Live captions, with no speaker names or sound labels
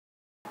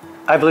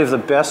I believe the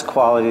best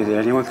quality that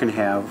anyone can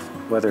have,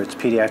 whether it's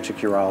pediatric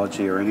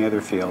urology or any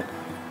other field,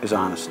 is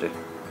honesty.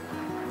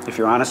 If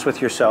you're honest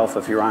with yourself,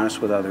 if you're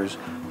honest with others,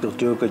 you'll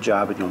do a good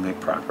job and you'll make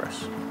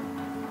progress.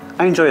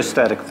 I enjoy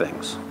aesthetic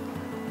things.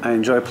 I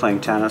enjoy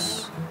playing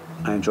tennis.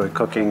 I enjoy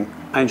cooking.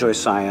 I enjoy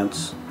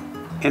science.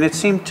 And it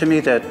seemed to me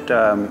that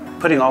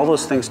putting all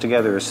those things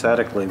together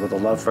aesthetically with a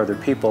love for other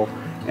people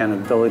and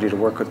an ability to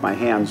work with my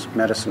hands,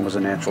 medicine was a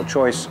natural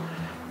choice.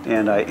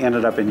 And I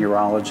ended up in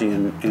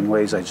urology in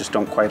ways I just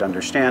don't quite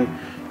understand,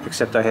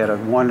 except I had a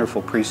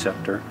wonderful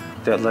preceptor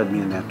that led me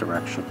in that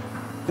direction.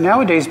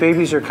 Nowadays,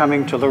 babies are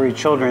coming to Lurie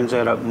Children's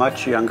at a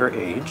much younger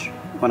age.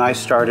 When I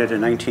started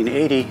in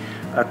 1980,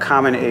 a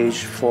common age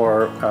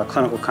for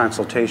clinical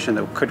consultation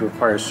that could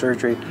require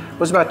surgery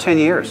was about 10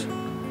 years.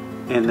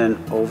 And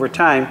then over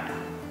time,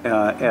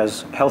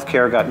 as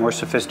healthcare got more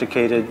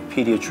sophisticated,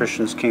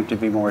 pediatricians came to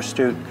be more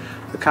astute,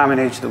 the common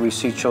age that we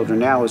see children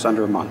now is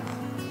under a month.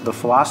 The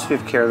philosophy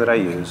of care that I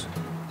use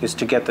is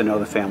to get to know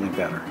the family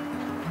better.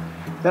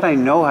 That I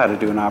know how to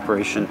do an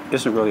operation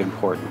isn't really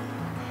important.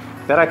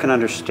 That I can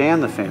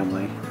understand the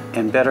family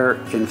and better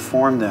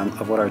inform them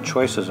of what our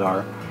choices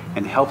are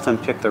and help them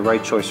pick the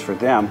right choice for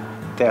them,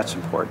 that's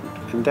important.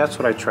 And that's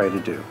what I try to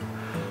do.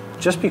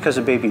 Just because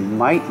a baby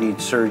might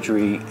need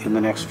surgery in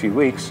the next few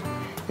weeks,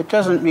 it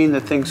doesn't mean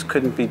that things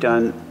couldn't be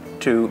done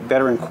to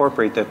better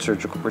incorporate that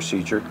surgical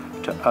procedure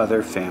to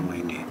other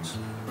family needs.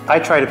 I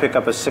try to pick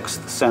up a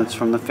sixth sense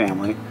from the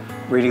family,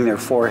 reading their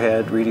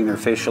forehead, reading their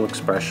facial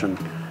expression,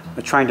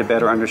 but trying to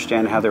better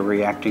understand how they're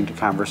reacting to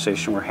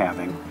conversation we're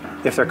having.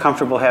 If they're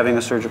comfortable having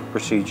a surgical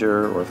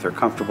procedure or if they're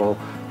comfortable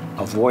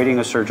avoiding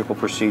a surgical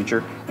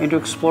procedure, and to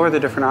explore the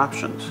different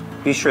options.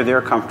 Be sure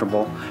they're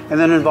comfortable, and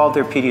then involve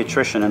their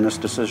pediatrician in this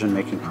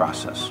decision-making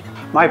process.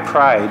 My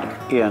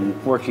pride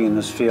in working in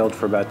this field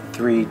for about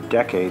 3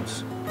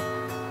 decades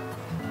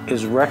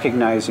is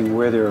recognizing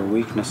where there are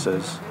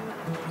weaknesses,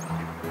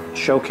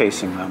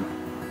 showcasing them,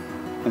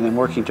 and then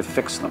working to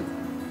fix them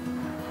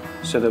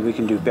so that we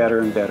can do better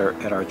and better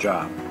at our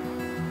job.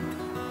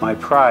 My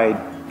pride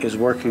is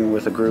working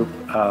with a group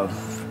of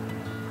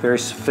very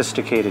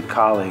sophisticated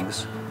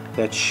colleagues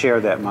that share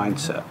that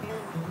mindset.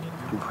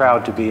 I'm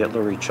proud to be at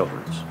Lurie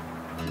Children's.